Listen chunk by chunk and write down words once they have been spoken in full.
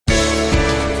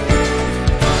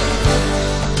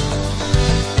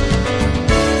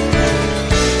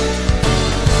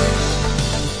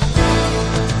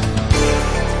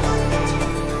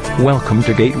Welcome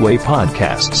to Gateway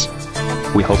Podcasts.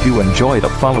 We hope you enjoy the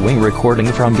following recording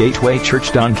from Gateway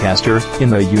Church Doncaster in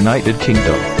the United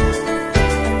Kingdom.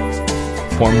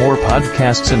 For more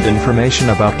podcasts and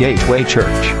information about Gateway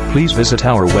Church, please visit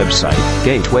our website,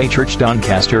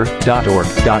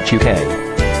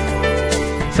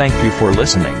 gatewaychurchdoncaster.org.uk. Thank you for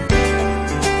listening.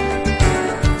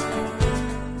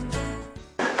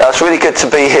 It's really good to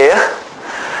be here.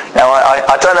 Now,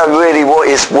 I don't know really what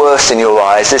is worse in your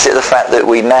eyes. Is it the fact that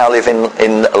we now live in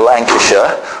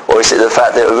Lancashire, or is it the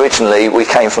fact that originally we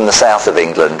came from the south of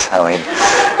England? I mean,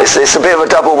 it's a bit of a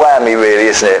double whammy really,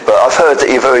 isn't it? But I've heard that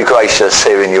you're very gracious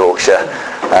here in Yorkshire,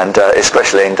 and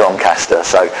especially in Doncaster.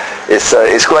 So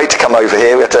it's great to come over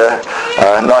here. We had a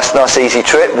nice easy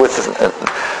trip with the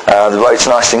roads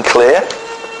nice and clear.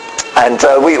 And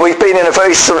we've been in a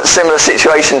very similar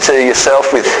situation to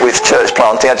yourself with church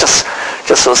planting. I just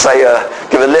sort of say,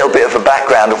 give a little bit of a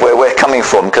background of where we're coming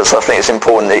from, because I think it's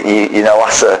important that you know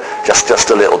us just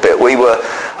a little bit. We were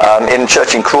in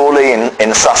church in Crawley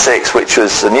in Sussex, which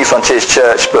was a New Frontiers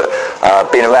church, but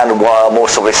been around a while, more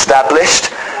sort of established.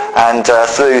 And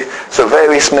through sort of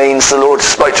various means, the Lord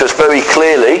spoke to us very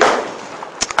clearly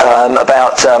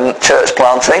about church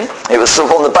planting. It was sort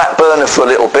of on the back burner for a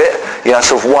little bit,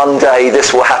 sort of one day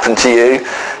this will happen to you,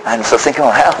 and so thinking,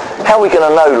 how are we going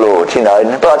to know, Lord,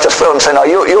 but I just felt him saying, no,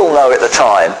 you'll know at the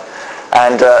time,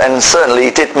 and certainly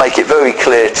he did make it very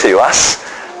clear to us.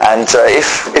 And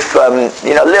if a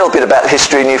little bit about the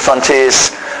history of New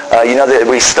Frontiers, that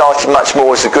we started much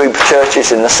more as a group of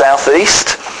churches in the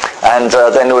southeast, and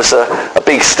then there was a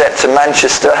big step to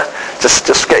Manchester.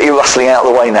 Just get you rustling out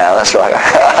of the way now, that's right.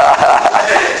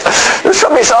 The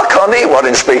trouble is I can't eat one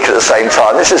and speak at the same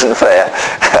time, this isn't fair.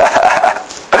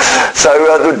 So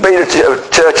there'd been a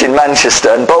church in Manchester,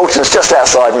 and Bolton's just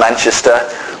outside Manchester.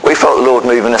 We felt the Lord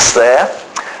moving us there.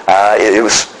 It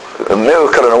was a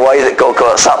miracle in a way that God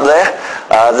got us up there.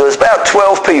 There was about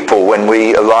 12 people when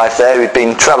we arrived there. We'd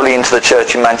been travelling into the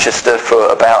church in Manchester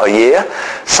for about a year.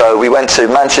 So we went to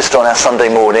Manchester on our Sunday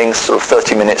mornings, sort of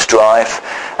 30 minutes drive,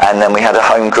 and then we had a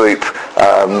home group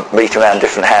meet around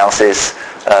different houses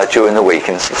during the week,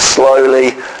 and sort of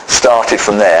slowly started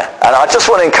from there. And I just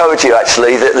want to encourage you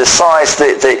actually that the size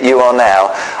that you are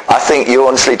now, I think you're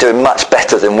honestly doing much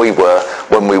better than we were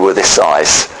when we were this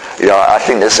size. I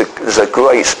think there's a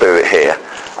great spirit here,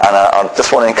 and I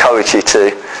just want to encourage you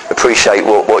to appreciate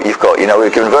what you've got. We're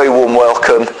given a very warm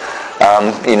welcome.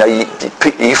 You know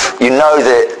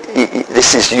that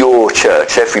this is your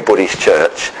church, everybody's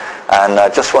church, and I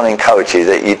just want to encourage you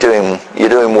that you're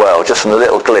doing well, just from the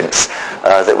little glimpse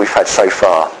that we've had so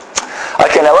far.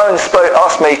 Okay, now Owen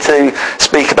asked me to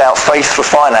speak about faith for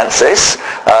finances.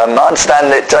 I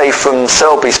understand that Dave from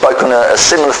Selby spoke on a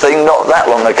similar thing not that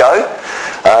long ago.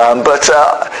 But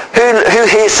who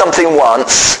hears something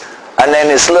once and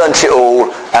then has learnt it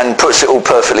all and puts it all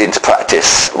perfectly into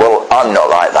practice? Well, I'm not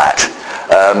like that.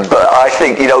 But I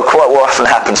think, quite what often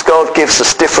happens, God gives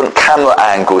us different camera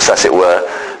angles, as it were,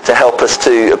 to help us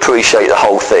to appreciate the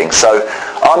whole thing. So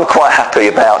I'm quite happy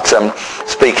about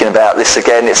speaking about this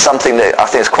again. It's something that I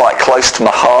think is quite close to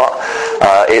my heart.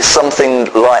 It's something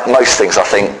like most things, I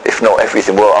think, if not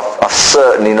everything. Well, I've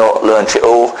certainly not learnt it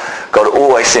all. God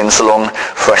always sends along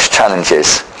fresh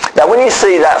challenges. Now, when you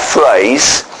see that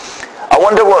phrase, I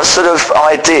wonder what sort of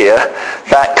idea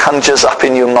that conjures up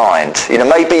in your mind.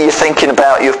 Maybe you're thinking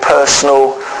about your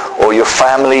personal or your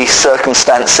family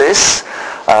circumstances.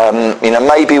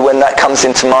 Maybe when that comes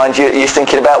into mind, you're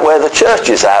thinking about where the church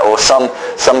is at, or some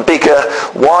bigger,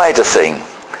 wider thing.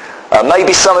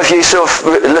 Maybe some of you sort of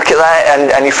look at that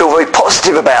and you feel very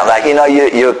positive about that.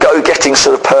 You're a go-getting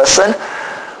sort of person.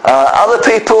 Other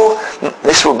people,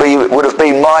 this would have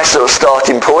been my sort of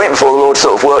starting point before the Lord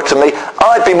sort of worked on me.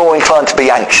 I'd be more inclined to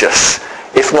be anxious,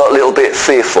 if not a little bit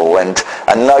fearful, and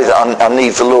know that I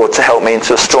need the Lord to help me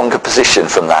into a stronger position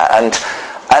from that. And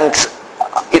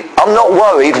I'm not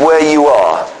worried where you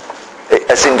are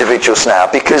as individuals now,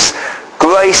 because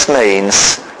grace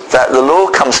means that the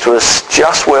Lord comes to us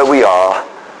just where we are,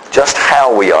 just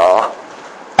how we are,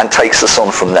 and takes us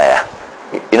on from there.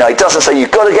 He doesn't say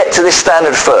you've got to get to this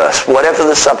standard first, whatever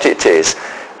the subject is.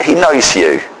 He knows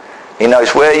you. He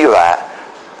knows where you're at,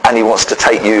 and he wants to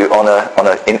take you on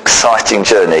an exciting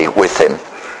journey with him.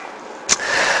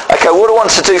 Okay, what I want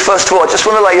to do first of all, I just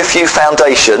want to lay a few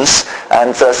foundations,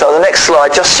 and so the next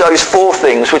slide just shows 4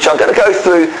 things which I'm going to go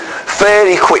through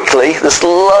fairly quickly. There's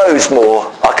loads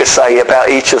more I could say about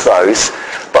each of those,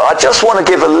 but I just want to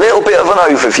give a little bit of an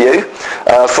overview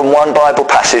from one Bible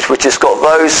passage which has got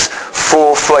those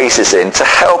 4 phrases in to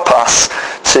help us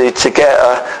to get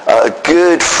a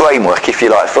good framework, if you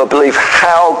like, for I believe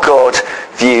how God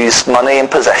views money and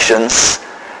possessions,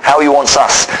 how he wants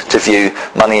us to view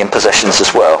money and possessions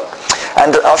as well.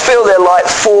 And I feel they're like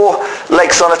 4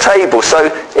 legs on a table. So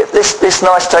if this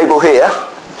nice table here,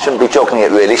 shouldn't be jogging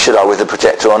it really, should I, with the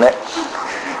projector on it?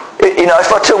 You know,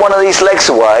 if I took one of these legs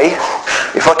away,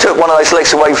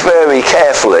 very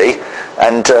carefully,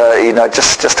 and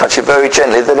just touch it very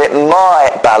gently, then it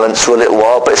might balance for a little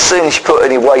while, but as soon as you put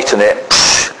any weight on it,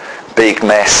 big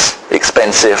mess,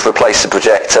 expensive, replace the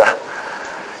projector.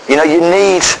 You know, you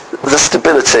need the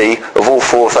stability of all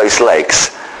 4 of those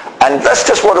legs. And that's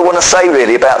just what I want to say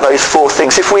really about those 4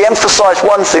 things. If we emphasize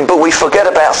one thing but we forget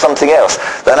about something else,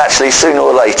 then actually sooner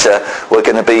or later we're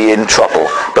going to be in trouble.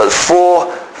 But 4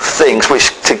 things which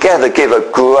together give a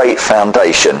great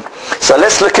foundation. So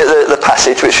let's look at the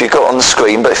passage which we've got on the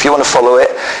screen, but if you want to follow it,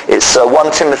 it's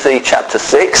 1 Timothy chapter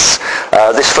 6.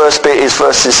 This first bit is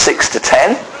verses 6 to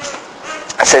 10.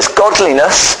 It says,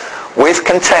 "Godliness with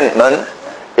contentment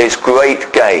is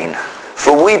great gain.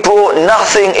 For we brought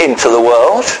nothing into the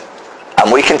world,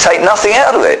 and we can take nothing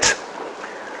out of it.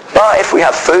 But if we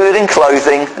have food and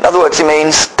clothing," in other words, it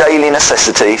means daily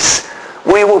necessities,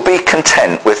 "we will be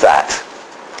content with that.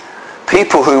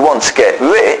 People who want to get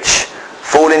rich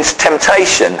fall into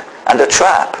temptation and a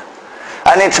trap,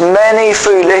 and into many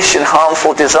foolish and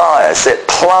harmful desires that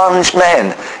plunge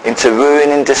men into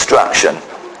ruin and destruction.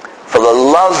 For the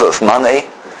love of money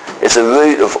is the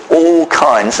root of all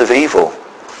kinds of evil.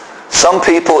 Some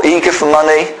people eager for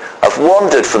money have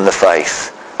wandered from the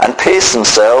faith and pierced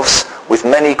themselves with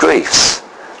many griefs."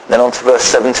 Then on to verse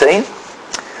 17.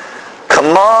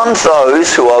 "Command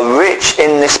those who are rich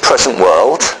in this present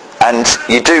world," and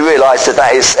you do realise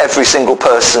that is every single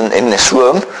person in this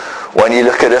room when you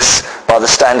look at us by the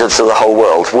standards of the whole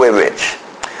world. We're rich.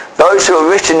 "Those who are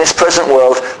rich in this present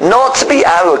world, not to be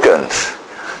arrogant,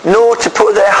 nor to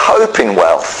put their hope in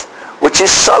wealth, which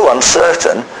is so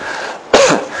uncertain,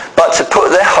 but to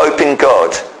put their hope in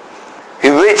God,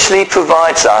 who richly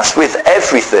provides us with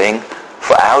everything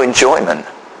for our enjoyment.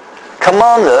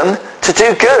 Command them to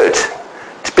do good,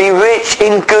 to be rich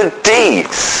in good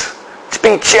deeds, to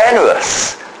be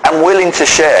generous and willing to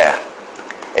share.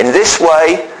 In this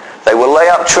way, they will lay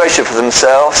up treasure for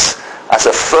themselves as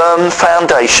a firm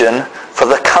foundation for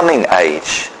the coming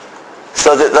age,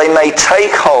 so that they may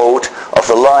take hold of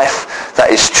the life that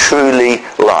is truly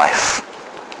life."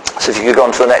 So if you could go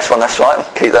on to the next one, that's right.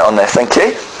 Keep that on there, thank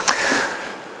you.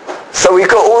 So we've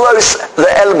got all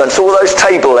the elements, all those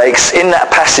table legs in that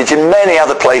passage in many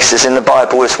other places in the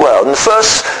Bible as well. And the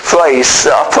first phrase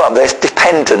that I put up there is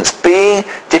dependence, being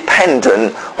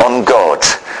dependent on God.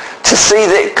 To see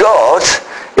that God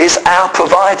is our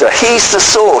provider. He's the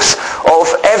source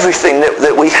of everything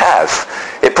that we have.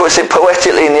 It puts it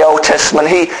poetically in the Old Testament.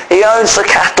 He owns the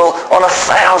cattle on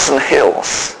 1,000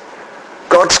 hills.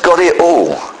 God's got it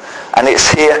all. And it's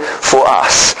here for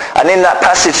us. And in that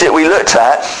passage that we looked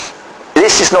at,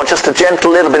 this is not just a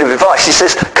gentle little bit of advice. He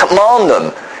says, command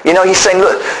them. You know, he's saying,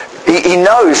 look, he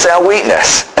knows our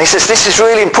weakness. And he says, this is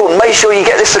really important. Make sure you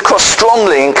get this across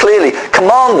strongly and clearly.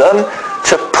 Command them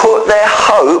to put their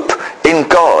hope in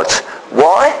God.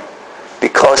 Why?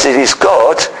 Because it is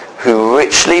God who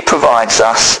richly provides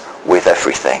us with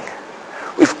everything.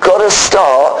 We've got to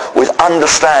start with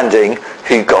understanding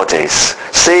who God is,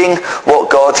 seeing what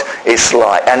God is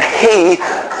like. And he,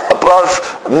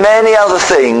 above many other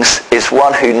things, is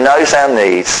one who knows our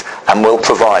needs and will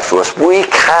provide for us. We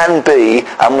can be,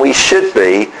 and we should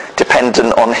be,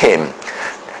 dependent on him.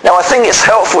 Now, I think it's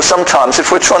helpful sometimes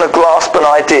if we're trying to grasp an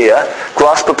idea,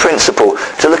 grasp a principle,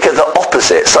 to look at the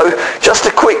opposite. So just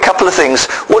a quick couple of things.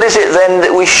 What is it then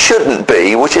that we shouldn't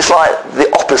be, which is like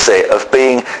the opposite of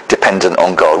being dependent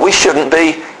on God? We shouldn't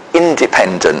be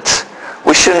independent.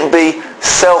 We shouldn't be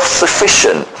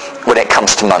self-sufficient when it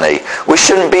comes to money. We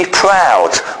shouldn't be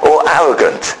proud or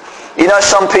arrogant. You know,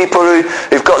 some people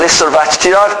who've got this sort of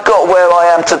attitude, I've got where I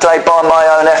am today by my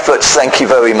own efforts, thank you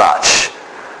very much.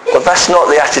 But that's not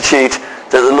the attitude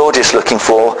that the Lord is looking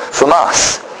for from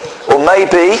us. Or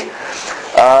maybe,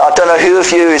 I don't know who of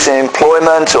you is in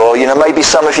employment, or maybe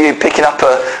some of you picking up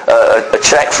a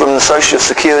cheque from the Social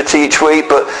Security each week,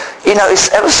 but it's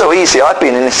ever so easy. I've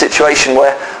been in a situation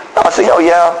where I think, oh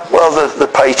yeah, well the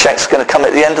paycheck's going to come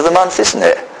at the end of the month, isn't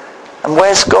it? And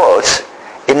where's God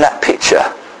in that picture?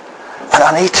 And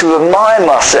I need to remind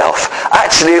myself,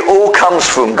 actually it all comes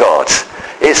from God.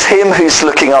 It's him who's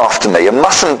looking after me and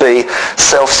mustn't be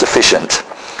self-sufficient.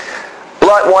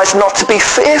 Likewise, not to be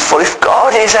fearful. If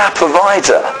God is our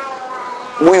provider,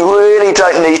 we really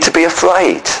don't need to be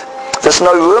afraid. There's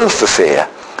no room for fear.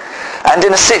 And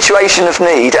in a situation of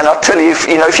need, and I'll tell you,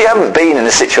 if you haven't been in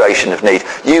a situation of need,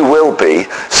 you will be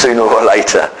sooner or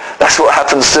later. That's what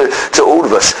happens to all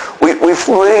of us. We've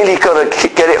really got to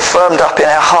get it firmed up in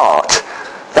our heart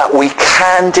that we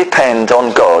can depend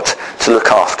on God to look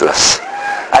after us.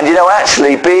 And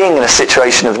actually being in a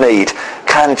situation of need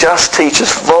can just teach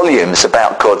us volumes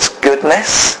about God's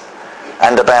goodness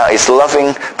and about his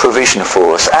loving provision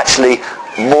for us, actually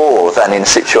more than in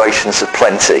situations of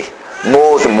plenty.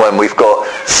 More than when we've got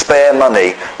spare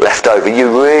money left over. You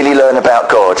really learn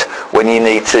about God when you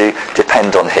need to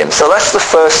depend on him. So that's the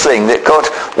first thing that God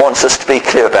wants us to be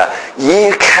clear about.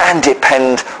 You can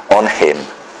depend on him.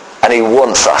 And he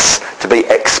wants us to be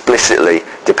explicitly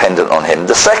dependent on him.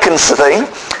 The second thing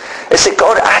is that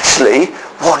God actually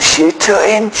wants you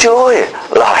to enjoy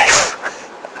life.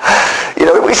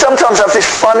 We sometimes have this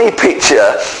funny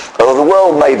picture, or the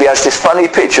world maybe has this funny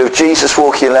picture of Jesus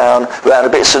walking around a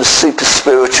bit sort of super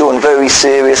spiritual and very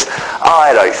serious.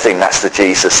 I don't think that's the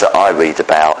Jesus that I read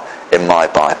about in my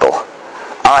Bible.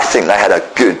 I think they had a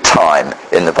good time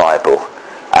in the Bible.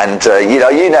 And you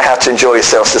know how to enjoy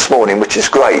yourselves this morning, which is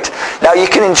great. Now you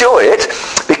can enjoy it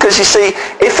because you see,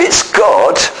 if it's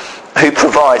God who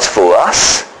provides for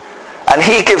us, and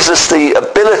he gives us the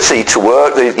ability to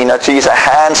work, to use our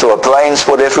hands or our brains,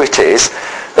 whatever it is,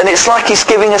 then it's like he's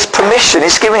giving us permission,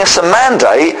 he's giving us a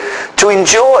mandate to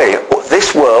enjoy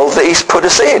this world that he's put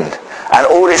us in and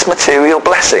all its material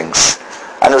blessings.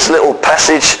 And there's a little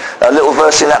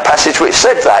verse in that passage which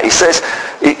said that. He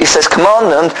says,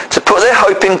 command them to put their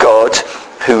hope in God,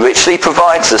 who richly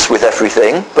provides us with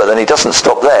everything, but then he doesn't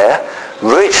stop there,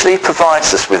 richly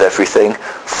provides us with everything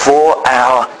for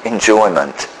our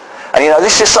enjoyment. And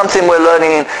this is something we're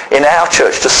learning in our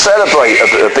church, to celebrate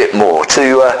a bit more,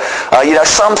 to,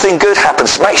 something good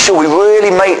happens. Make sure we really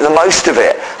make the most of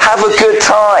it. Have a good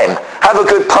time. Have a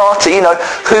good party.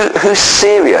 Who's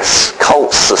serious?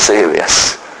 Cults are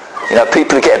serious.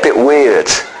 People who get a bit weird.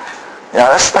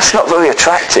 That's not very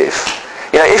attractive.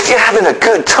 If you're having a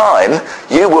good time,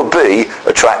 you will be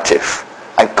attractive.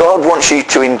 And God wants you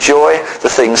to enjoy the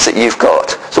things that you've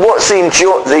got. So what's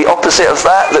the opposite of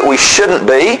that we shouldn't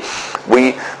be?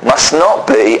 We must not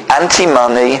be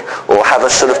anti-money or have a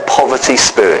sort of poverty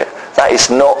spirit. That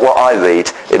is not what I read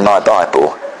in my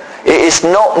Bible. It is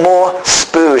not more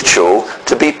spiritual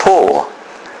to be poor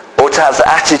or to have the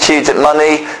attitude that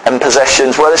money and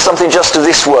possessions, well, there's something just of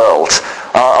this world.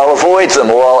 I'll avoid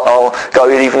them, or I'll go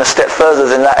even a step further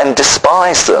than that and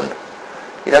despise them.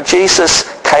 Jesus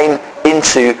came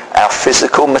into our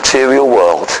physical material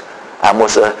world and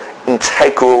was an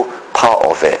integral part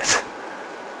of it.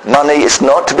 Money is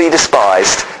not to be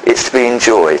despised, it's to be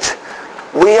enjoyed.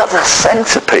 We are the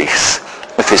centerpiece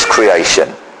of his creation.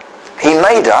 He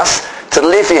made us to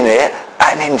live in it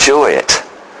and enjoy it.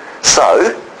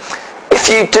 So, if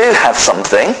you do have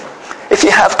something, if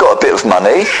you have got a bit of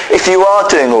money, if you are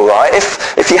doing all right,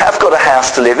 if you have got a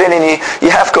house to live in and you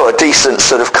have got a decent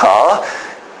sort of car,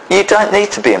 you don't need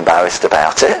to be embarrassed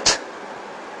about it.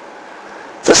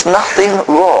 There's nothing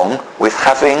wrong with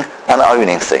having and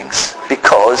owning things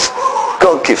because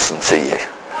God gives them to you.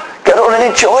 Get on and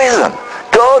enjoy them.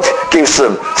 God gives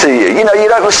them to you. You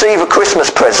don't receive a Christmas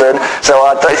present, so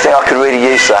I don't think I can really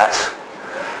use that.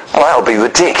 Well, that would be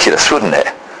ridiculous, wouldn't it?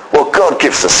 Well, God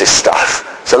gives us this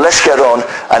stuff, so let's get on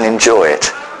and enjoy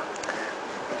it.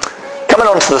 Coming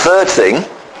on to the third thing,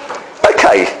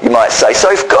 okay, you might say, so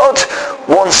if God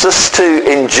wants us to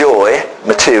enjoy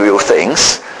material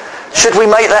things, should we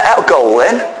make that our goal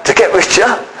then? To get richer?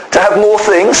 To have more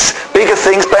things? Bigger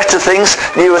things? Better things?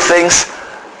 Newer things?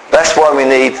 That's why we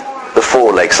need the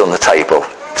four legs on the table,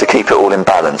 to keep it all in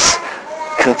balance.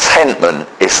 Contentment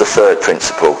is the third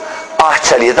principle. I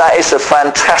tell you, that is a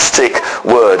fantastic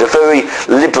word, a very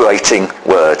liberating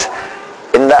word.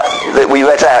 In that we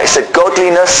read out, it said,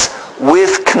 godliness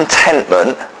with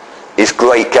contentment is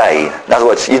great gain. In other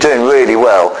words, you're doing really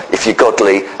well if you're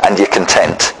godly and you're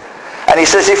content. And he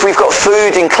says if we've got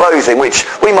food and clothing, which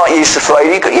we might use the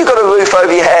phrase, you've got a roof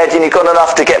over your head and you've got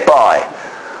enough to get by,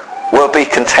 we'll be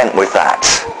content with that.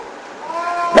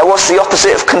 Now what's the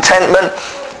opposite of contentment?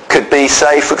 Could be,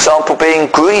 say, for example,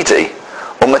 being greedy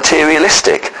or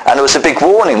materialistic. And there was a big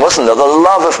warning, wasn't there? The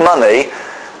love of money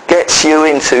gets you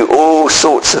into all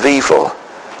sorts of evil.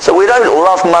 So we don't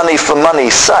love money for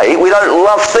money's sake. We don't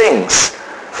love things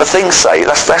for things' sake.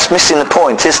 That's missing the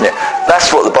point, isn't it?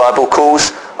 That's what the Bible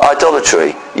calls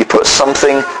idolatry. You put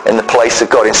something in the place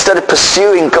of God. Instead of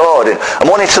pursuing God and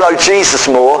wanting to know Jesus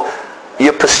more,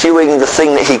 you're pursuing the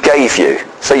thing that he gave you.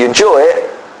 So you enjoy it,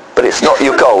 but it's not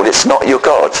your goal. It's not your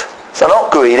God. So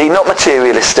not greedy, not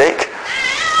materialistic.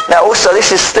 Now also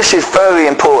this is very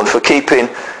important for keeping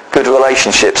good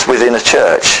relationships within a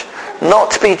church.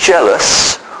 Not to be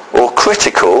jealous or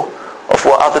critical of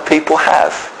what other people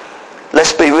have.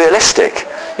 Let's be realistic.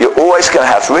 You're always going to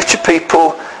have richer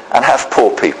people and have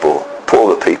poorer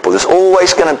people. There's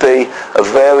always going to be a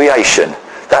variation.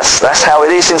 That's how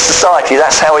it is in society.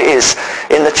 That's how it is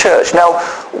in the church. Now,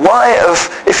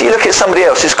 if you look at somebody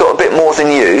else who's got a bit more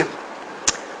than you,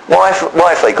 why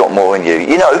have they got more than you?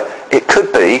 You know, it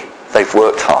could be they've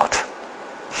worked hard.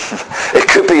 It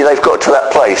could be they've got to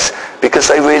that place because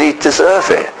they really deserve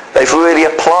it. They've really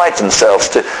applied themselves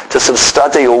to some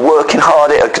study or working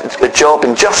hard at a job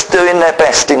and just doing their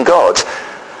best in God.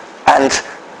 And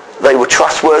they were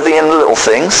trustworthy in the little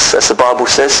things, as the Bible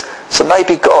says. So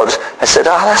maybe God has said,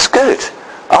 that's good.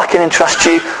 I can entrust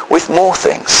you with more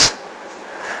things.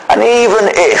 And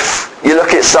even if you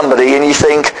look at somebody and you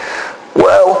think,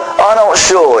 well, I'm not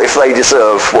sure if they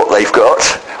deserve what they've got.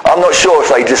 I'm not sure if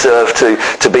they deserve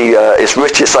to be as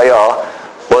rich as they are.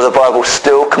 Well, the Bible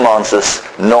still commands us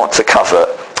not to covet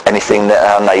anything that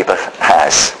our neighbour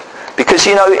has. Because,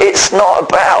 you know, it's not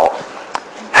about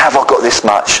have I got this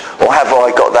much or have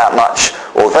I got that much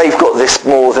or they've got this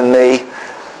more than me.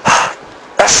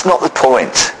 That's not the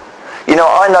point. You know,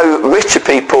 I know richer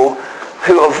people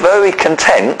who are very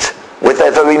content with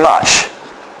their very much.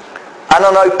 And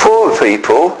I know poorer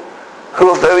people who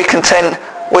are very content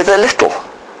with their little.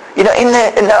 You know, in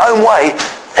their own way,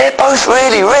 they're both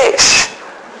really rich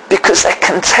because they're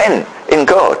content in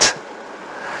God.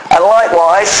 And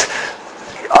likewise,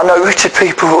 I know richer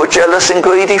people who are jealous and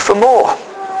greedy for more.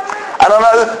 And I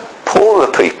know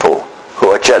poorer people who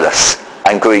are jealous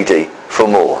and greedy for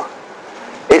more.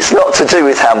 It's not to do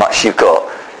with how much you've got.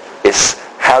 It's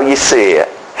how you see it,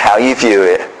 how you view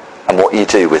it, and what you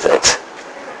do with it.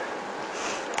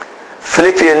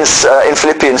 In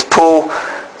Philippians, Paul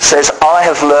says, I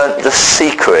have learnt the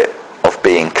secret of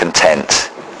being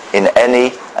content in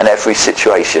any and every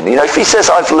situation. You know, if he says,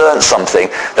 I've learnt something,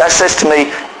 that says to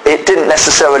me, it didn't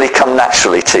necessarily come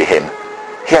naturally to him.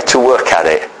 He had to work at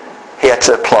it. He had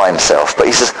to apply himself. But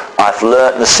he says, I've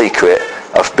learnt the secret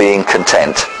of being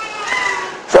content.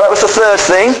 So that was the third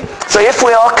thing. So if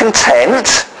we are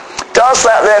content, does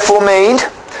that therefore mean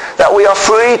that we are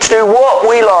free to do what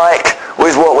we like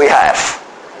with what we have?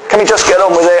 Can we just get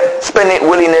on with it, spend it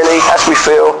willy-nilly as we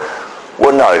feel?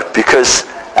 Well, no, because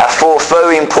our fourth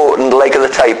very important leg of the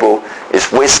table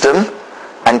is wisdom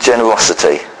and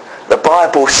generosity. The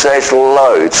Bible says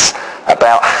loads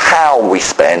about how we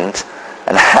spend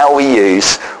and how we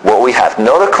use what we have.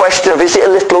 Not a question of is it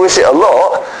a little or is it a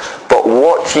lot, but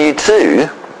what do you do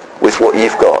with what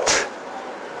you've got?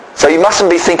 So you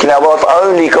mustn't be thinking, oh, well, I've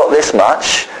only got this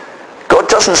much. God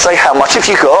doesn't say how much have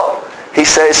you got. He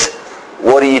says,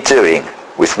 what are you doing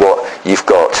with what you've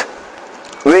got?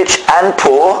 Rich and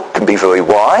poor can be very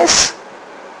wise.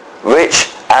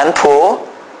 Rich and poor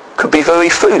could be very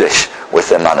foolish with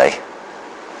their money.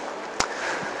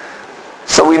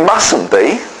 So we mustn't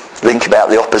be, think about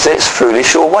the opposites,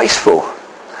 foolish or wasteful.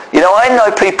 You know, I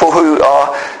know people who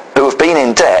have been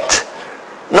in debt,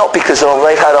 not because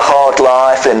they've had a hard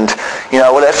life and, you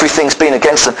know, well, everything's been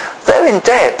against them. They're in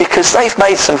debt because they've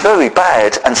made some very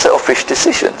bad and selfish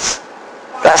decisions.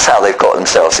 That's how they've got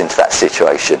themselves into that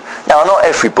situation. Now, not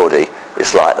everybody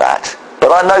is like that, but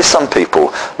I know some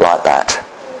people like that.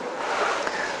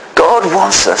 God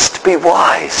wants us to be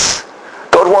wise.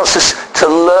 God wants us to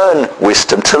learn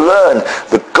wisdom, to learn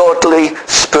the godly,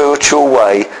 spiritual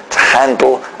way to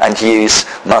handle and use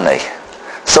money.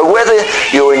 So whether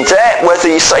you're in debt, whether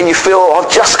you say you feel,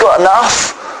 I've just got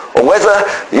enough, or whether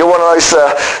you're one of those,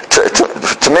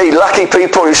 to me, lucky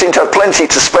people who seem to have plenty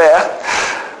to spare,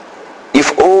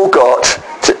 you've all got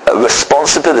a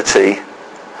responsibility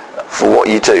for what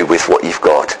you do with what you've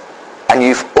got. And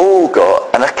you've all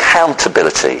got an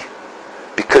accountability.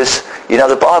 Because, you know,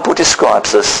 the Bible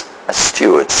describes us as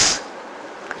stewards.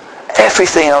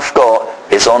 Everything I've got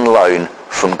is on loan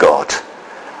from God.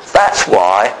 That's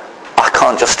why I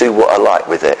can't just do what I like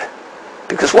with it.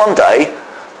 Because one day,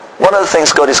 one of the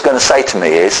things God is going to say to me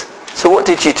is, so what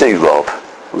did you do, Rob,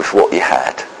 with what you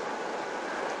had?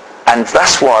 And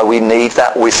that's why we need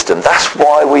that wisdom. That's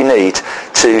why we need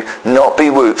to not be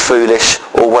foolish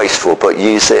or wasteful, but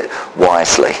use it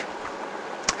wisely.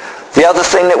 The other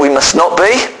thing that we must not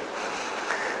be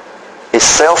is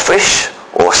selfish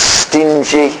or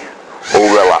stingy or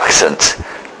reluctant.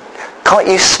 Can't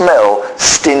you smell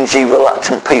stingy,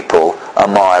 reluctant people a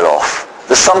mile off?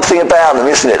 There's something about them,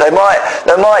 isn't it? They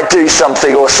might do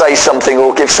something or say something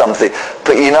or give something,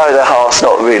 but you know their heart's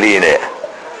not really in it.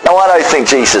 Now, I don't think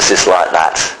Jesus is like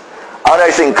that. I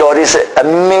don't think God is a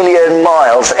million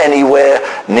miles anywhere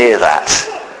near that.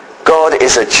 God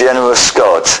is a generous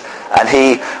God. And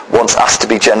he wants us to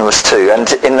be generous too.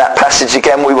 And in that passage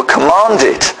again, we were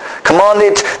commanded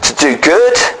to do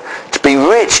good, to be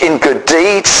rich in good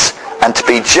deeds, and to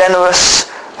be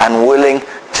generous and willing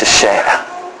to share.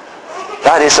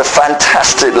 That is a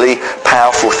fantastically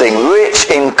powerful thing.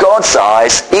 Rich in God's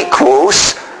eyes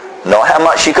equals not how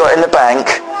much you got in the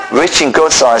bank. Rich in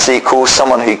God's eyes equals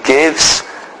someone who gives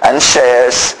and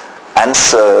shares and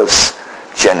serves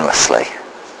generously.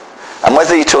 And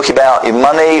whether you're talking about your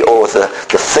money or the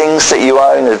things that you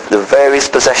own, the various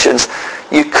possessions,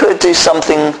 you could do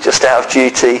something just out of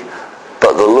duty,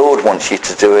 but the Lord wants you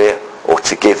to do it, or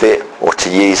to give it, or to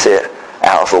use it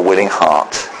out of a willing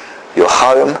heart. Your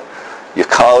home, your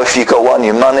car if you've got one,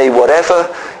 your money, whatever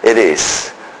it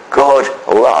is, God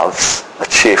loves a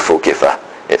cheerful giver,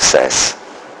 it says.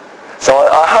 So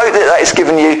I hope that has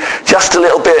given you just a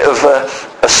little bit of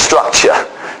a structure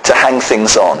to hang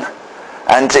things on.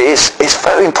 And it's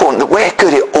very important that we're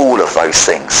good at all of those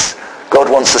things. God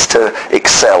wants us to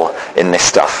excel in this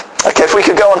stuff. Okay, if we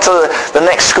could go on to the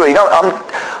next screen.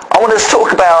 I want us to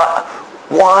talk about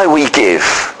why we give.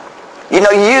 You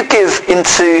know, you give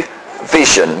into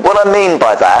vision. What I mean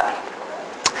by that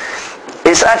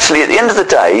is actually at the end of the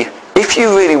day, if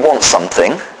you really want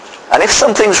something, and if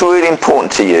something's really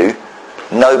important to you,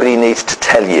 nobody needs to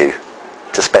tell you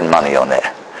to spend money on it.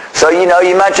 So, you know,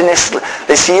 you imagine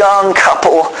this young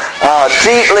couple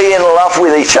deeply in love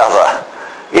with each other.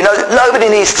 You know, nobody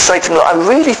needs to say to them, I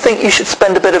really think you should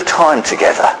spend a bit of time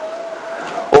together.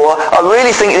 Or I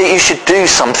really think that you should do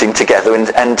something together and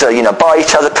buy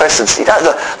each other presents. You know,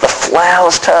 the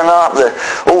flowers turn up,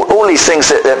 all these things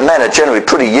that men are generally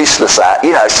pretty useless at.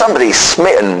 You know, somebody's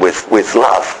smitten with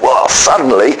love. Well,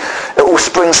 suddenly it all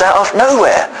springs out of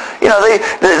nowhere. You know,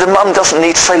 the mum doesn't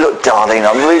need to say, look, darling,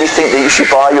 I really think that you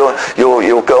should buy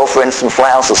your girlfriend some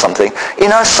flowers or something. You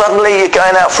know, suddenly you're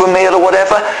going out for a meal or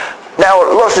whatever. Now,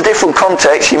 lots of different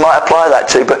contexts you might apply that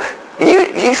to, but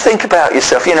you think about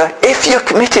yourself, you know, if you're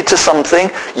committed to something,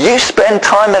 you spend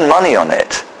time and money on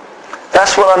it.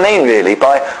 That's what I mean really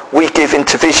by we give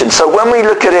into vision. So when we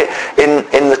look at it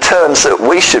in the terms that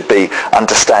we should be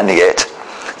understanding it,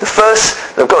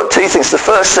 I've got two things. The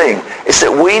first thing is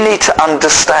that we need to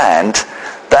understand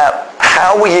that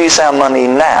how we use our money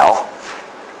now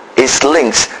is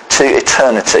linked to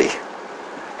eternity.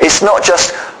 It's not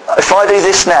just, if I do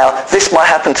this now, this might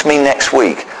happen to me next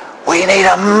week. We need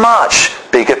a much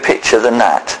bigger picture than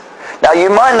that. Now, you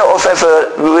might not have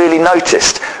ever really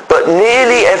noticed, but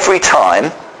nearly every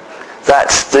time that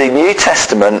the New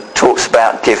Testament talks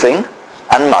about giving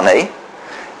and money,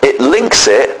 it links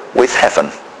it with heaven.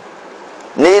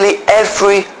 Nearly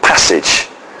every passage.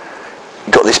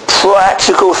 You've got this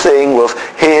practical thing of,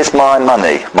 here's my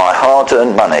money, my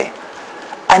hard-earned money.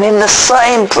 And in the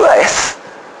same breath,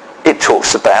 it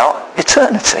talks about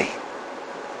eternity.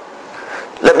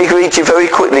 Let me read you very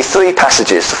quickly 3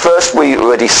 passages. The first we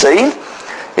already seen.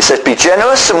 It says, be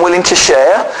generous and willing to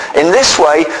share. In this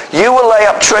way, you will lay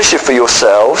up treasure for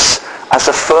yourselves as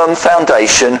a firm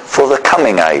foundation for the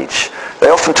coming age. They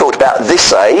often talked about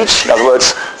this age, in other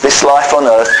words, this life on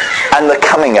earth, and the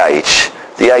coming age,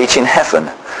 the age in heaven.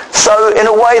 So in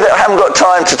a way that I haven't got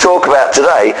time to talk about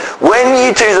today, when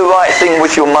you do the right thing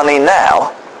with your money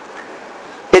now,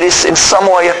 it is in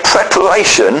some way a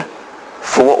preparation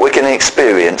for what we're going to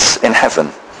experience in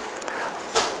heaven.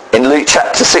 In Luke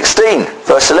chapter 16,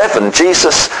 verse 11,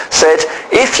 Jesus said,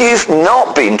 if you've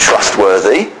not been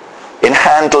trustworthy in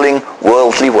handling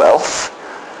worldly wealth,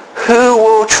 who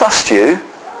will trust you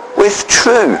with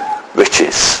true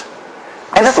riches?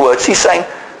 In other words, he's saying,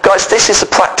 guys, this is a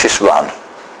practice run,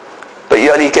 but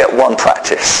you only get one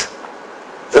practice.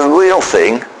 The real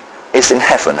thing is in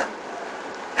heaven,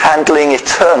 handling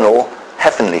eternal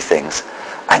heavenly things.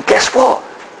 And guess what?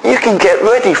 You can get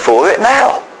ready for it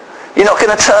now. You're not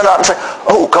going to turn up and say,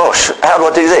 oh gosh, how do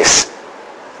I do this?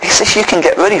 He says you can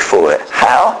get ready for it.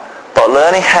 How? By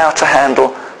learning how to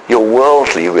handle your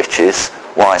worldly riches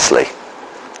wisely.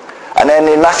 And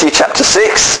then in Matthew chapter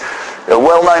 6, a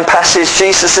well-known passage,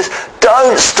 Jesus says,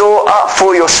 don't store up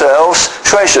for yourselves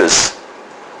treasures.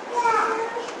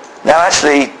 Now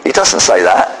actually, he doesn't say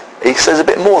that. He says a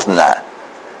bit more than that.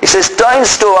 He says, don't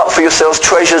store up for yourselves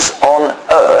treasures on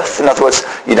earth. In other words,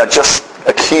 just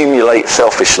accumulate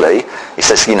selfishly. He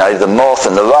says, the moth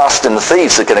and the rust and the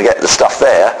thieves are going to get the stuff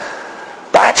there.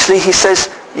 But actually, he says,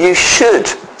 you should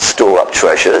store up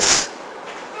treasures.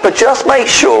 But just make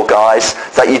sure, guys,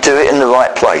 that you do it in the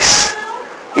right place.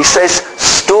 He says,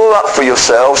 store up for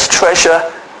yourselves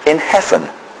treasure in heaven,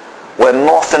 where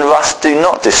moth and rust do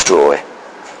not destroy,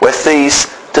 where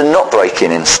thieves do not break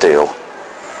in and steal.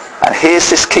 And here's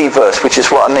this key verse, which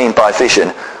is what I mean by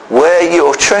vision. where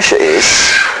your treasure is,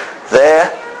 there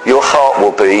your heart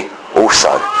will be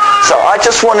also. So I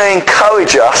just want to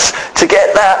encourage us to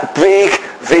get that big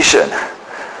vision,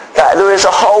 that there is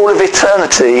a whole of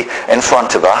eternity in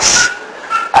front of us.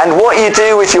 And what you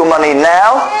do with your money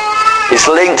now is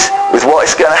linked with what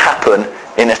is going to happen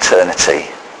in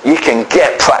eternity. You can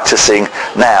get practicing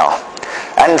now.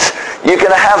 And you're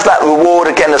going to have that reward.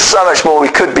 Again, there's so much more we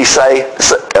could say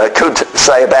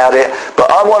about it.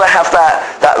 But I want to have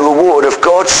that reward of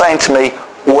God saying to me,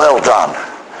 well done.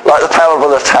 Like the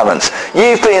parable of the talents.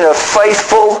 You've been a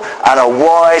faithful and a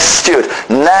wise steward.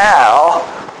 Now,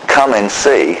 come and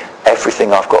see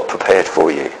everything I've got prepared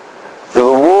for you. The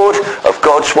reward of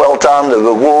God's well done, the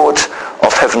reward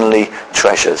of heavenly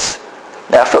treasures.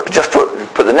 Now, if I could just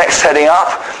put the next heading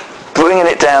up, bringing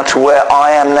it down to where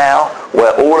I am now,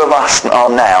 where all of us are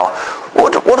now.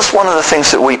 What is one of the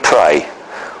things that we pray?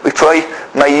 We pray,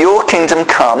 may your kingdom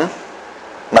come,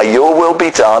 may your will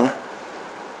be done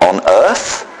on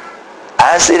earth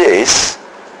as it is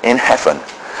in heaven.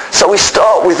 So we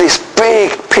start with this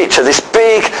big picture, this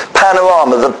big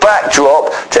panorama, the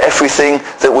backdrop to everything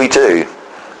that we do.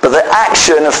 But the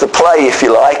action of the play, if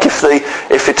you like,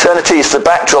 if eternity is the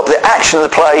backdrop, the action of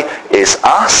the play is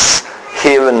us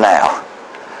here and now.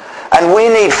 And we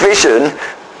need vision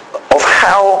of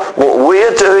how what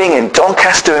we're doing in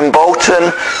Doncaster, in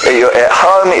Bolton, at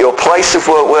home, at your place of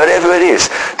work, wherever it is,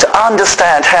 to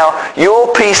understand how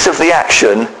your piece of the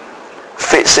action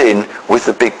fits in with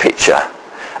the big picture.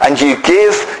 And you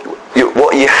give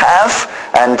what you have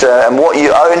and what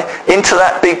you own into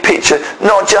that big picture,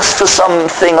 not just for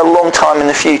something a long time in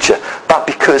the future, but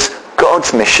because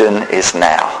God's mission is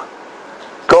now.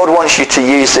 God wants you to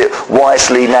use it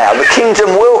wisely now. The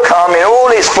kingdom will come in all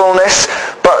its fullness,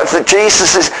 but Jesus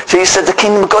said the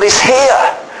kingdom of God is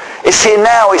here. It's here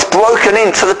now. It's broken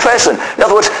into the present. In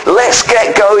other words, let's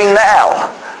get going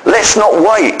now. Let's not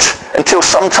wait until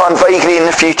sometime vaguely in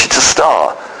the future to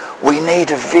start. We need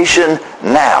a vision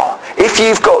now. If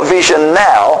you've got vision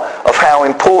now of how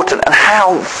important and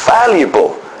how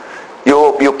valuable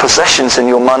your possessions and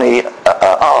your money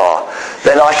are,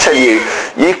 then I tell you,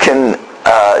 you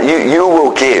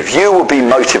will give. You will be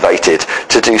motivated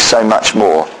to do so much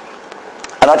more.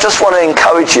 And I just want to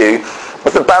encourage you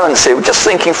with the balance here. We're just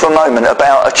thinking for a moment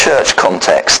about a church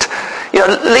context.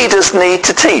 Leaders need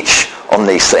to teach on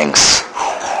these things.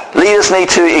 Leaders need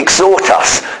to exhort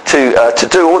us to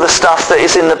do all the stuff that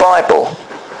is in the Bible.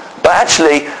 But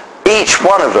actually, each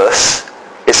one of us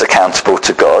is accountable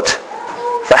to God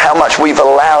for how much we've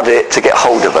allowed it to get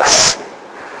hold of us.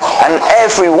 And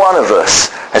every one of us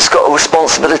has got a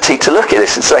responsibility to look at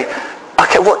this and say,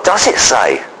 okay, what does it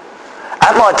say?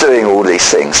 Am I doing all these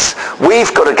things?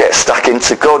 We've got to get stuck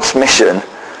into God's mission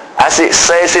as it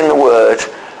says in the Word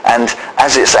and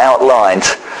as it's outlined,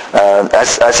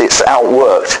 as it's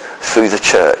outworked through the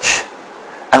church.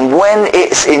 And when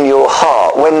it's in your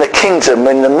heart, when the kingdom,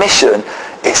 when the mission,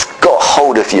 it's got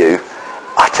hold of you,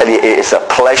 I tell you, it is a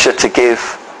pleasure to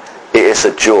give. It is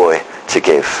a joy to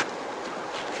give.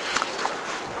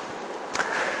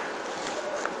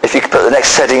 If you could put the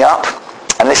next heading up,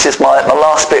 and this is my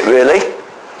last bit really.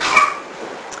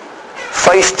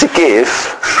 Faith to give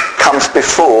comes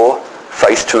before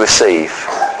faith to receive.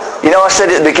 I said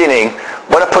at the beginning,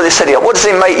 when I put this heading up, what does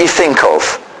it make you think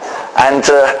of? And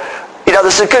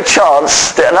there's a good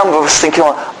chance that a number of us thinking,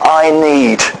 I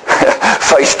need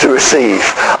faith to receive.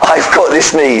 I've got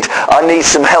this need. I need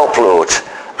some help, Lord.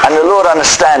 And the Lord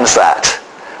understands that.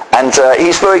 And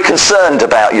he's very concerned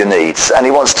about your needs, and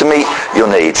he wants to meet your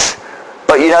needs.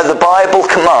 But the Bible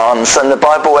commands and the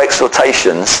Bible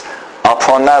exhortations are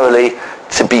primarily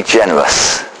to be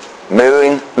generous,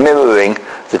 mirroring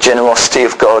the generosity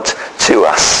of God to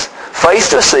us. Faith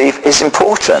to receive is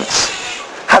important.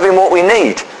 Having what we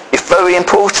need is very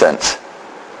important.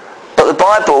 But in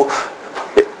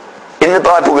the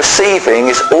Bible, receiving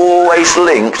is always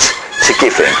linked to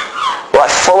giving. Like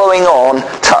following on,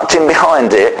 tucked in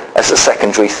behind it as a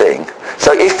secondary thing.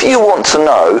 So if you want to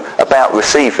know about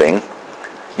receiving,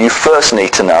 you first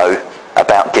need to know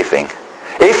about giving.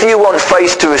 If you want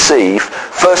faith to receive,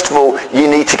 first of all, you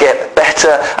need to get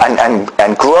better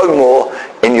and grow more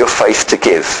in your faith to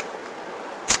give.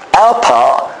 Our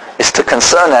part is to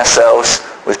concern ourselves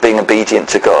with being obedient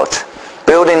to God,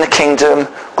 building the kingdom,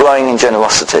 growing in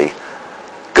generosity.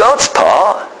 God's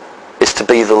part is to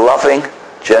be the loving,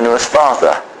 generous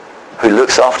Father who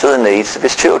looks after the needs of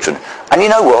his children. And you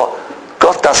know what?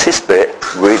 God does his bit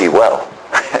really well.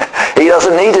 He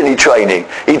doesn't need any training.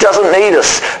 He doesn't need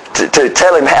us to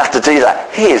tell him how to do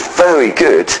that. He is very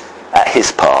good at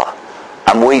his part.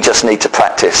 And we just need to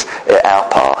practice our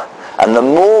part. And the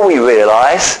more we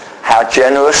realise how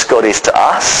generous God is to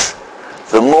us,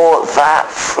 the more that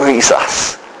frees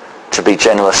us to be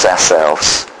generous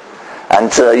ourselves.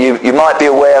 And you might be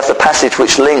aware of the passage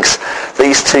which links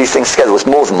these two things together. There's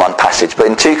more than one passage, but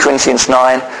in 2 Corinthians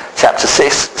 9, chapter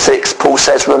 6, Paul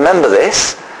says, remember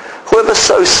this, whoever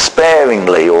sows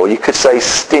sparingly, or you could say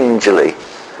stingily,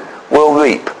 will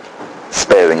reap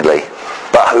sparingly.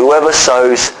 But whoever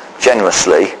sows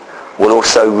generously will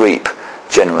also reap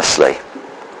generously.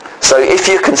 So if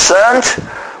you're concerned,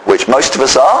 which most of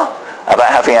us are, about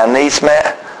having our needs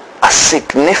met, a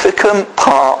significant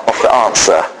part of the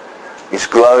answer is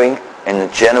growing in the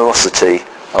generosity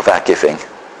of our giving.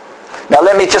 Now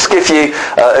let me just give you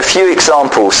a few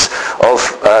examples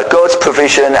of God's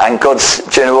provision and God's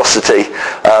generosity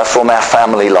from our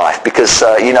family life, because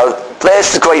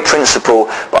there's the great principle,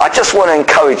 but I just want to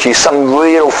encourage you some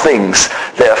real things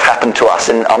that have happened to us,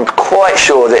 and I'm quite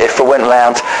sure that if I went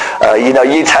around,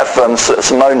 you'd have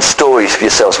some own stories for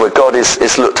yourselves where God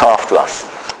is looked after us.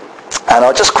 And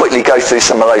I'll just quickly go through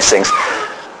some of those things.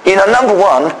 Number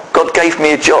one, God gave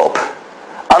me a job.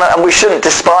 And we shouldn't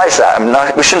despise that.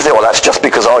 We shouldn't say, well, that's just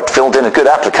because I filled in a good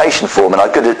application form and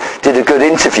I did a good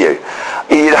interview.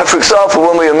 For example,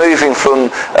 when we were moving from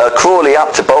Crawley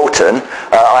up to Bolton,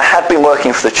 I had been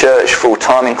working for the church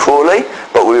full-time in Crawley,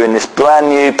 but we were in this brand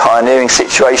new pioneering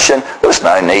situation. There was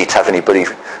no need to have anybody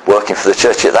working for the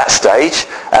church at that stage,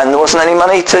 and there wasn't any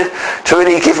money to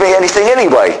really give me anything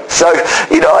anyway. So,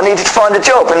 I needed to find a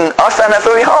job, and I found that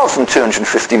very hard from 250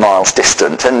 miles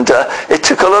distant, and it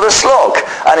took a lot of slog,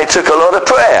 and it took a lot of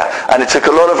prayer, and it took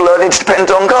a lot of learning to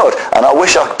depend on God. And I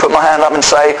wish I could put my hand up and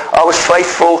say, I was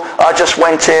faithful, I just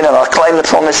went in and I claimed the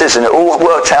promises and it all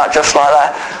worked out just like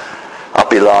that. I'd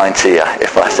be lying to you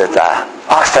if I said that.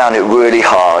 I found it really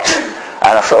hard.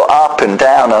 And I felt up and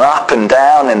down and up and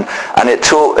down, and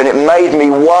it made me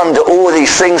wonder all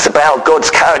these things about God's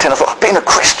character. And I thought, I've been a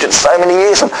Christian so many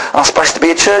years, and I'm supposed to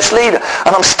be a church leader,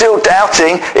 and I'm still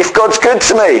doubting if God's good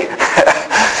to me.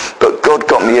 But God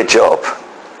got me a job,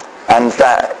 and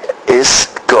that is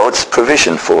God's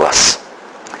provision for us.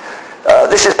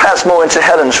 This is perhaps more into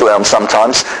Helen's realm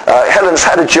sometimes. Helen's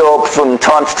had a job from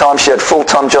time to time. She had a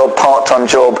full-time job, part-time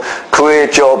job, career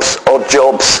jobs, odd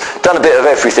jobs, done a bit of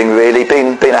everything really,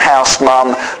 been a house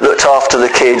mum, looked after the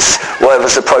kids,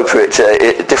 whatever's appropriate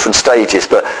at different stages.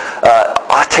 But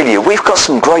I tell you, we've got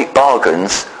some great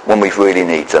bargains when we've really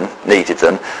needed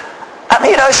them. And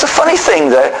it's a funny thing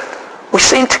that we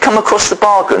seem to come across the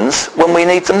bargains when we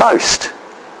need the most.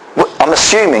 I'm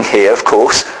assuming here, of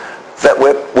course, that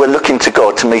we're looking to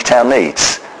God to meet our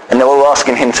needs, and that we're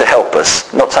asking him to help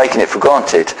us, not taking it for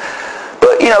granted.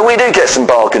 But we do get some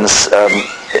bargains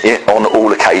on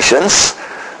all occasions,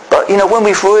 but when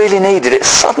we've really needed it,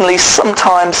 suddenly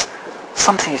sometimes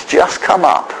something's just come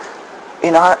up,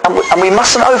 and we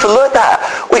mustn't overlook that.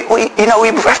 We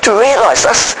have to realise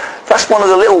that's one of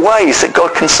the little ways that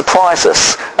God can surprise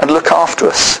us and look after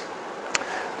us.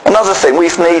 Another thing,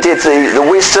 we've needed the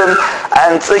wisdom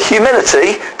and the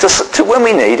humility to when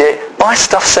we need it, buy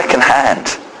stuff second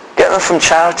hand. Get them from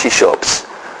charity shops.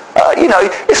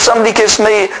 If somebody gives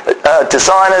me a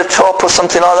designer top or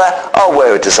something like that, I'll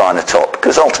wear a designer top,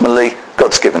 because ultimately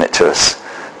God's given it to us.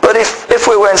 But if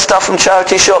we're wearing stuff from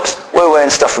charity shops, we're wearing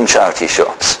stuff from charity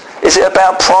shops. Is it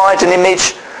about pride and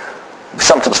image? We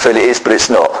sometimes feel it is, but it's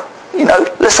not.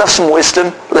 Let's have some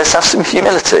wisdom, let's have some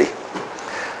humility.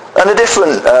 And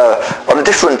on a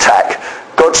different tack,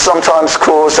 God sometimes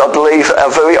caused, I believe, a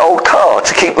very old car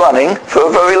to keep running for a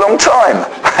very long time.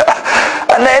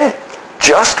 And then,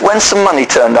 just when some money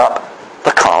turned up,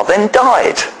 the car then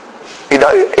died.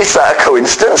 Is that a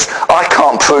coincidence? I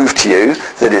can't prove to you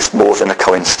that it's more than a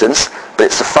coincidence, but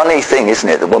it's a funny thing, isn't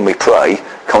it, that when we pray,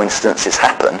 coincidences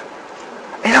happen.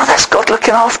 That's God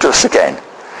looking after us again.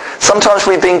 Sometimes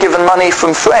we've been given money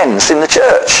from friends in the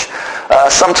church.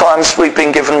 Sometimes we've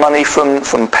been given money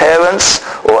from parents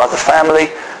or other family.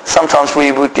 Sometimes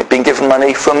we've been given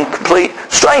money from complete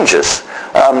strangers.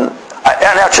 And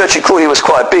our church at Crawley was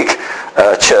quite a big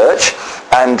church,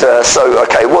 and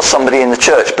it was somebody in the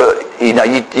church, but you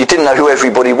didn't know who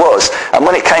everybody was. And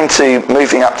when it came to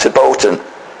moving up to Bolton,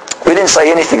 we didn't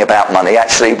say anything about money.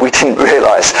 Actually, we didn't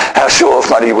realise how short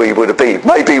of money we would have been.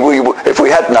 Maybe if we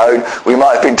had known, we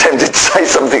might have been tempted to say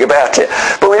something about it.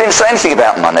 But we didn't say anything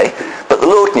about money. But the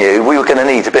Lord knew we were going to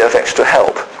need a bit of extra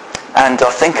help. And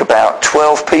I think about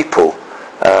 12 people,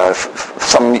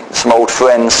 some old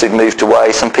friends who'd moved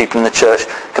away, some people in the church,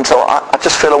 come say, I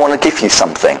just feel I want to give you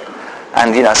something.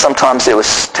 And, sometimes it was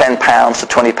 £10 or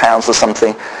 £20 or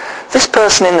something. This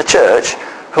person in the church,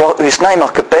 whose name I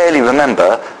could barely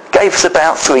remember, gave us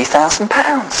about £3,000.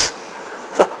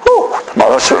 So,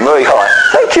 I was very high.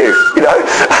 Thank you,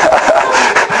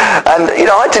 And,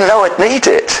 I didn't know I'd need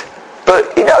it.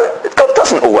 But, God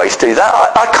doesn't always do that.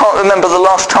 I can't remember the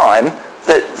last time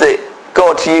that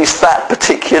God used that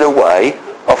particular way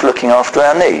of looking after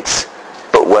our needs.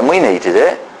 But when we needed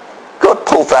it, God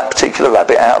pulled that particular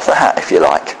rabbit out of the hat, if you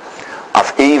like.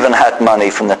 I've even had money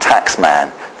from the tax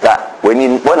man. That when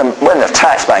the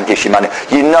tax man gives you money,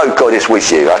 God is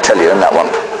with you, I tell you, in that one.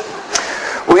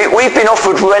 We've been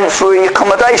offered rent-free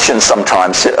accommodation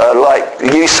sometimes, like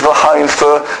the use of a home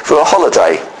for a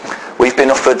holiday. We've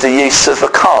been offered the use of a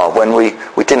car when we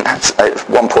didn't at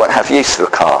one point have use of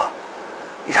a car.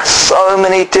 So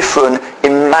many different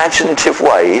imaginative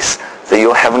ways that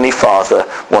your Heavenly Father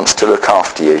wants to look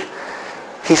after you.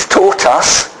 He's taught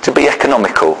us to be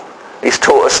economical. He's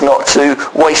taught us not to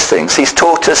waste things. He's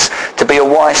taught us to be a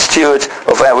wise steward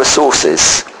of our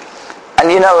resources. And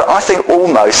I think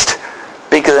almost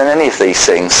bigger than any of these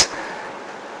things,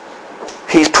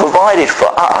 He's provided for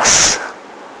us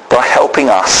by helping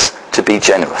us to be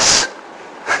generous.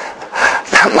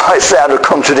 That might sound a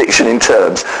contradiction in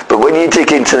terms, but when you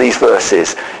dig into these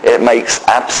verses, it makes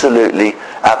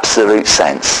absolute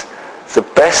sense. The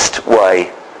best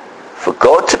way for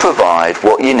God to provide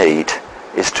what you need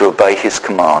is to obey His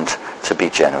command to be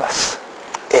generous.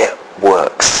 It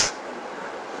works.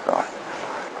 Right.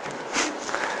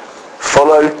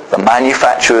 Follow the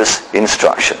manufacturer's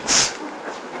instructions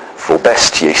for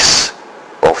best use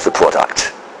of the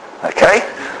product. Okay?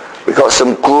 We've got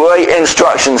some great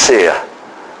instructions here,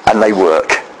 and they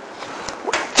work.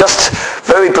 Just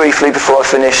very briefly before I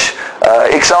finish,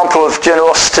 example of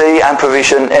generosity and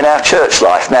provision in our church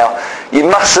life. Now, you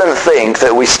mustn't think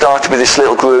that we started with this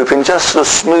little group and just sort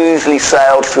of smoothly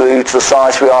sailed through to the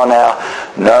size we are now.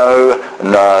 No.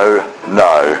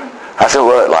 Hasn't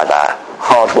worked like that.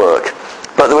 Hard work.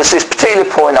 But there was this particular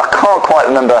point, I can't quite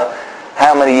remember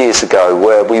how many years ago,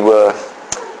 where we were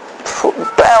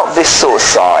about this sort of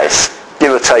size,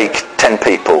 give or take 10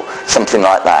 people, something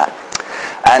like that.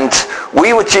 And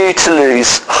we were due to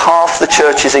lose half the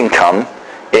church's income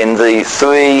in the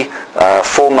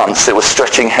 3-4 months that were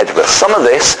stretching ahead of us. Some of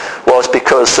this was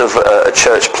because of a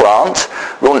church plant.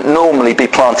 We wouldn't normally be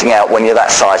planting out when you're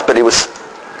that size, but it was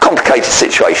a complicated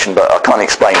situation, but I can't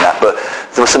explain that. But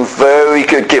there were some very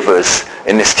good givers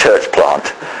in this church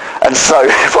plant. And so,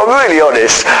 if I'm really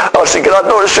honest, I was thinking, I'm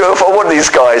not sure if I want these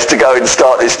guys to go and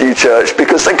start this new church,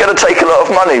 because they're going to take a lot of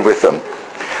money with them.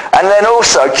 And then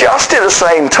also, just at the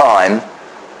same time,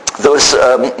 there was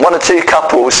one or two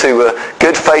couples who were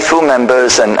good, faithful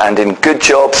members and in good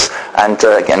jobs and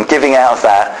giving out of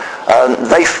that.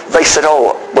 They said,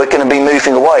 we're going to be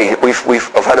moving away.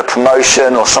 I've had a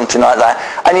promotion or something like that.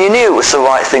 And you knew it was the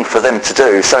right thing for them to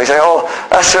do. So you say,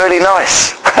 that's really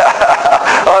nice.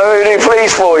 I'm really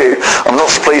pleased for you. I'm not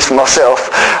so pleased for myself.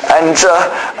 And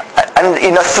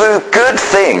through good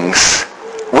things,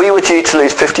 we were due to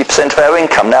lose 50% of our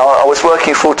income. Now, I was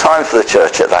working full-time for the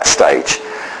church at that stage.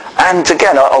 And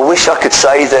again, I wish I could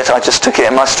say that I just took it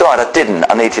in my stride. I didn't.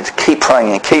 I needed to keep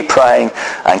praying and keep praying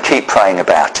and keep praying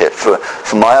about it for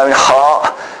my own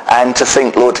heart, and to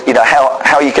think, Lord, how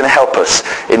are you going to help us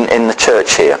in the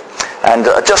church here? And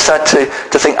I just had to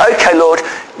think, okay, Lord,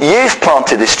 you've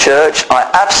planted this church. I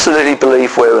absolutely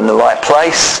believe we're in the right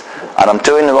place and I'm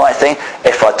doing the right thing.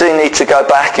 If I do need to go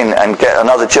back and get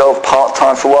another job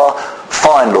part-time for a while,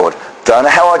 fine, Lord. Don't know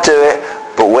how I do it,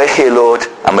 but we're here, Lord,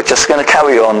 and we're just going to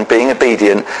carry on being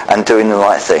obedient and doing the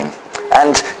right thing.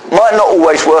 And it might not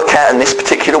always work out in this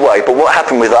particular way, but what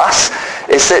happened with us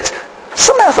is that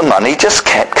somehow the money just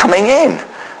kept coming in.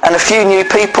 And a few new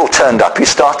people turned up who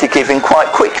started giving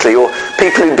quite quickly, or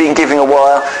people who'd been giving a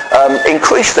while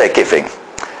increased their giving.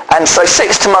 And so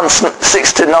 6 to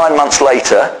 9 months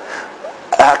later,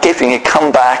 our giving had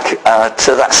come back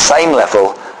to that same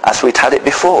level as we'd had it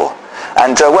before.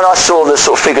 And when I saw the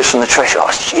sort of figures from the treasury, I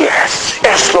was,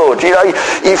 yes, Lord,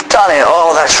 you've done it.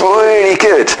 Oh, that's really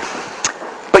good.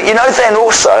 But then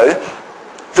also,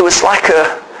 there was like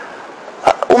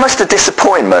almost a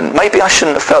disappointment. Maybe I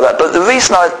shouldn't have felt that, but the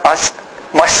reason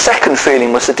my second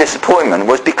feeling was a disappointment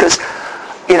was because,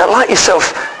 like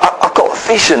yourself, I've got a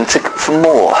vision for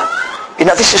more.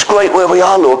 This is great where we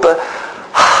are, Lord, but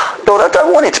Lord, I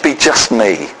don't want it to be just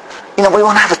me. We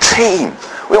want to have a team.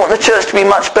 We want the church to be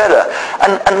much better.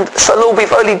 And so, Lord,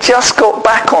 we've only just got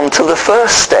back onto the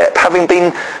first step, having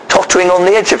been tottering on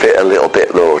the edge of it a little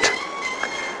bit, Lord.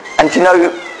 And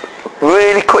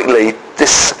really quickly,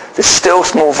 this still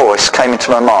small voice came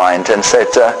into my mind and said,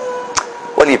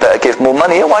 well, you better give more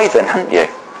money away then, hadn't you?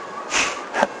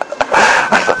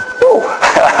 I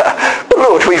thought, but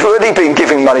Lord, we've already been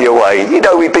giving money away. You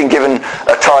know, we've been given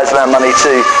a tithe of our money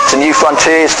to New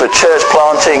Frontiers for church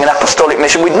planting and apostolic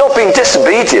mission. We've not been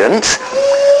disobedient,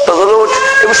 but the Lord,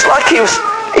 it was like he was,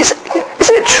 is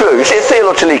it true? Is it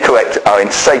theologically correct, Owen,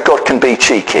 to say God can be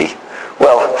cheeky?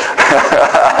 Well,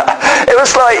 it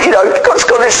was like, you know, God's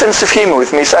got this sense of humour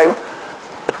with me, saying,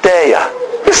 I dare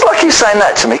you. It's like he's saying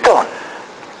that to me. Go on,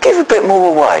 give a bit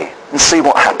more away and see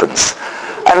what happens.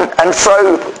 And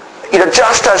so, you know,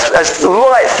 just as the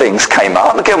right things came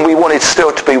up, again, we wanted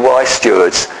still to be wise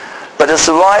stewards, but as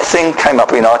the right thing came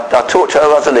up, you know, I talked to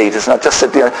our other leaders and I just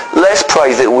said, you know, let's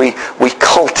pray that we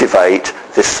cultivate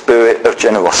this spirit of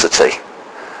generosity.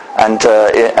 And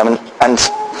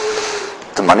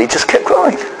the money just kept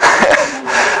growing.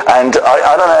 And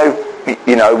I don't know,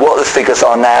 you know, what the figures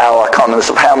are now. I can't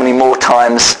remember how many more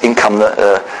times income that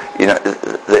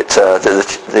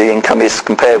the income is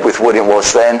compared with what it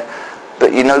was then.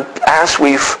 But, you know, as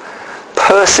we've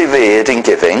persevered in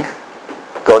giving,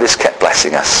 God has kept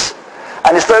blessing us.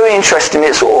 And it's very interesting.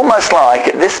 It's almost like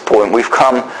at this point we've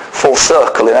come full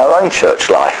circle in our own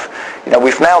church life. You know,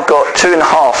 we've now got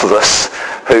 2.5 of us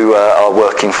who are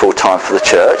working full-time for the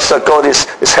church. So God has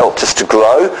helped us to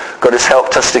grow. God has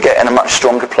helped us to get in a much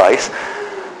stronger place.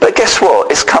 But guess what?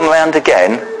 It's come around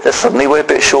again that suddenly we're a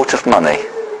bit short of money.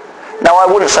 Now, I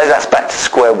wouldn't say that's back to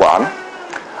square one.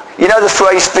 You know the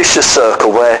phrase vicious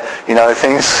circle where, you know,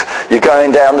 things, you're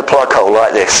going down the plug hole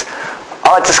like this.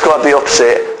 I describe the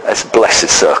opposite as blessed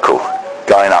circle,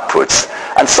 going upwards.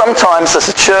 And sometimes as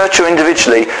a church or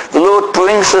individually, the Lord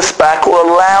brings us back or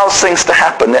allows things to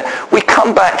happen that we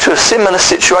come back to a similar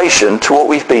situation to what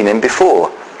we've been in before.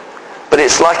 But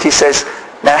it's like he says,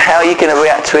 now how are you going to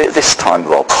react to it this time,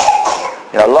 Rob?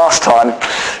 You know, last time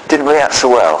didn't react so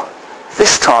well.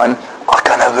 This time I'm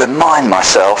going to remind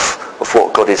myself of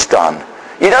what God has done.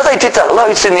 You know, they did that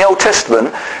loads in the Old Testament.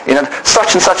 You know,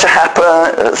 such and such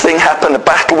a thing happened, a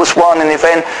battle was won, an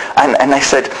event, and they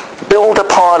said, build a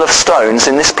pile of stones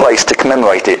in this place to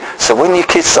commemorate it. So when your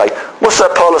kids say, what's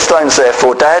that pile of stones there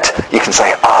for, Dad? You can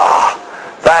say,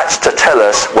 that's to tell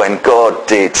us when God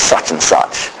did such and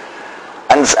such.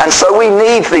 And so we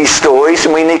need these stories,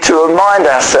 and we need to remind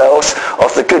ourselves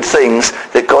of the good things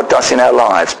that God does in our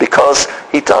lives, because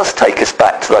he does take us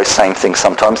back to those same things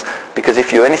sometimes, because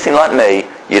if you're anything like me,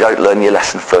 you don't learn your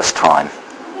lesson first time.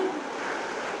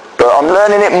 But I'm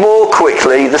learning it more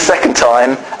quickly the second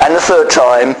time and the third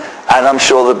time, and I'm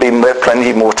sure there'll be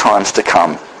plenty more times to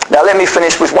come. Now let me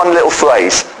finish with one little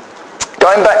phrase.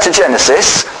 Going back to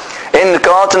Genesis, in the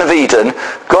Garden of Eden,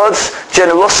 God's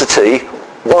generosity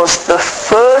was the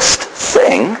first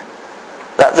thing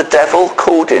that the devil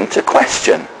called into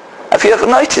question. Have you ever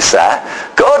noticed that?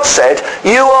 God said,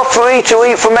 you are free to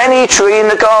eat from any tree in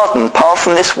the garden apart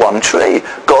from this one tree.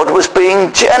 God was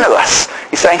being generous.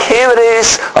 He's saying, here it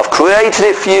is, I've created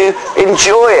it for you,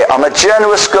 enjoy it. I'm a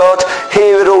generous God,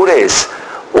 here it all is.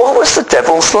 What was the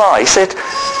devil's lie? He said,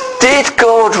 did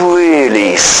God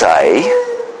really say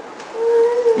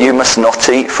you must not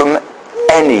eat from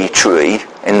any tree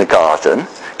in the garden?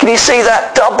 Can you see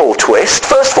that double twist?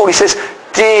 First of all, he says,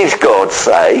 did God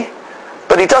say?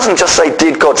 But he doesn't just say,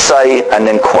 did God say, and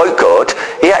then quote God.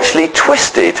 He actually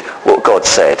twisted what God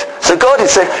said. So God had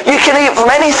said, you can eat from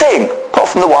anything, apart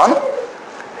from the one.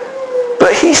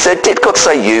 But he said, did God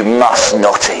say, you must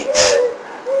not eat?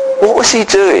 What was he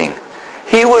doing?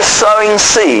 He was sowing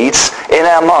seeds in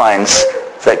our minds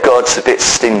that God's a bit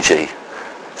stingy,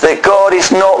 that God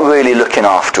is not really looking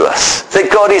after us, that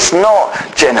God is not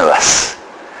generous.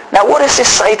 Now what does this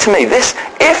say to me?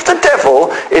 If the devil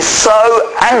is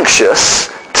so anxious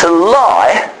to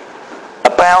lie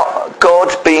about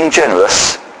God being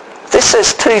generous, this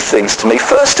says two things to me.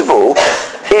 First of all,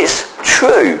 it's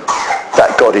true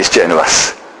that God is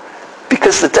generous,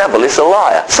 because the devil is a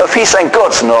liar. So if he's saying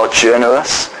God's not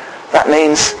generous, that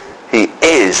means he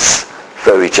is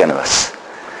very generous.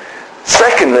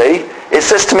 Secondly, it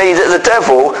says to me that the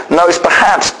devil knows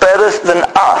perhaps better than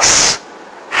us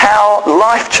how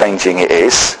life-changing it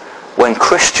is when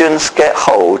Christians get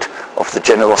hold of the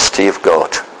generosity of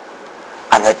God.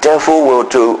 And the devil will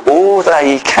do all that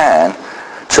he can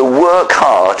to work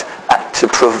hard to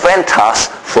prevent us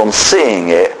from seeing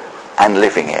it and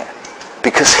living it.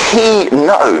 Because he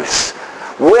knows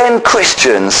when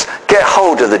Christians get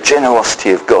hold of the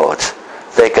generosity of God,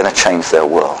 they're going to change their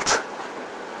world.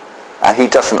 And he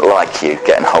doesn't like you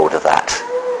getting hold of that.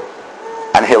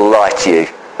 And he'll lie to you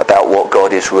about what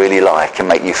God is really like and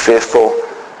make you fearful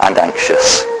and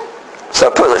anxious.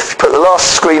 So put the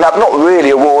last screen up, not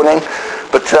really a warning,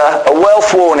 but a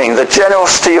wealth warning. The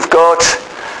generosity of God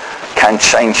can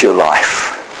change your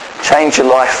life. Change your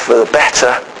life for the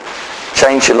better.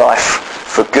 Change your life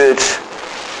for good,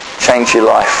 change your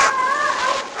life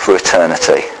for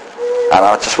eternity. And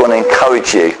I just want to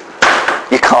encourage you,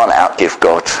 you can't outgive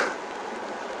God.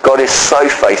 God is so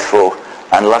faithful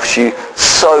and loves you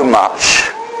so much.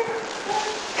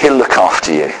 He'll look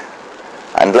after you.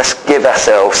 And let's give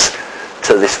ourselves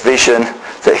to this vision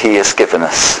that he has given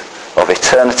us of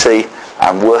eternity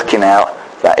and working out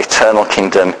that eternal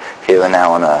kingdom here and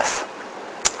now on earth.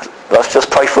 Let's just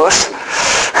pray for us.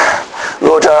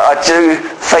 Lord, I do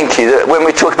thank you that when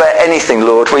we talk about anything,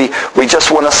 Lord, we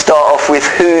just want to start off with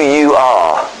who you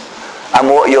are and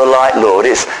what you're like, Lord.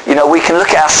 It's, we can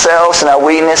look at ourselves and our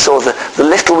weakness or the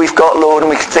little we've got, Lord, and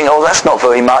we can think, oh, that's not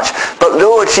very much. But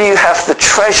Lord, you have the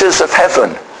treasures of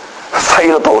heaven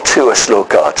available to us, Lord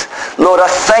God. Lord, I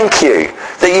thank you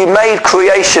that you made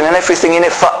creation and everything in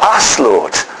it for us,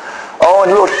 Lord. Oh,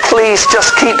 and Lord, please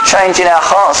just keep changing our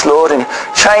hearts, Lord, and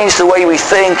change the way we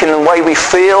think and the way we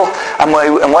feel and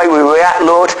the way we react,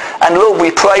 Lord. And Lord,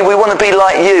 we pray we want to be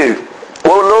like you.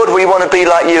 Well, Lord, we want to be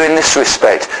like you in this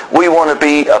respect. We want to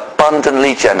be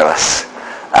abundantly generous.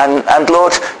 And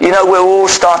Lord, we're all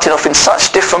starting off in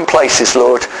such different places,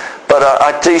 Lord. But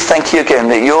I do thank you again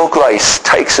that your grace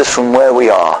takes us from where we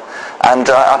are. And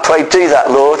I pray do that,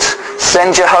 Lord.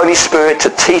 Send your Holy Spirit to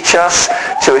teach us,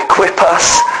 to equip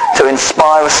us, to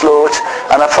inspire us, Lord.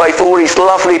 And I pray for all these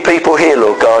lovely people here,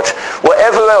 Lord God.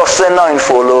 Whatever else they're known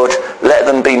for, Lord, let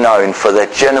them be known for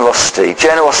their generosity.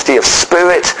 Generosity of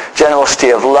spirit,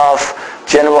 generosity of love,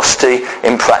 generosity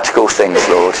in practical things,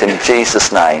 Lord. In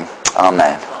Jesus' name,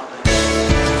 amen.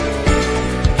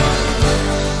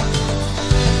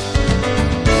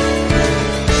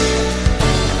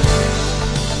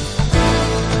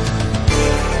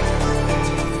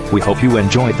 We hope you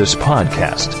enjoyed this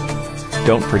podcast.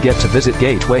 Don't forget to visit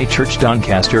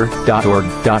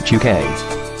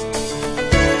gatewaychurchdoncaster.org.uk.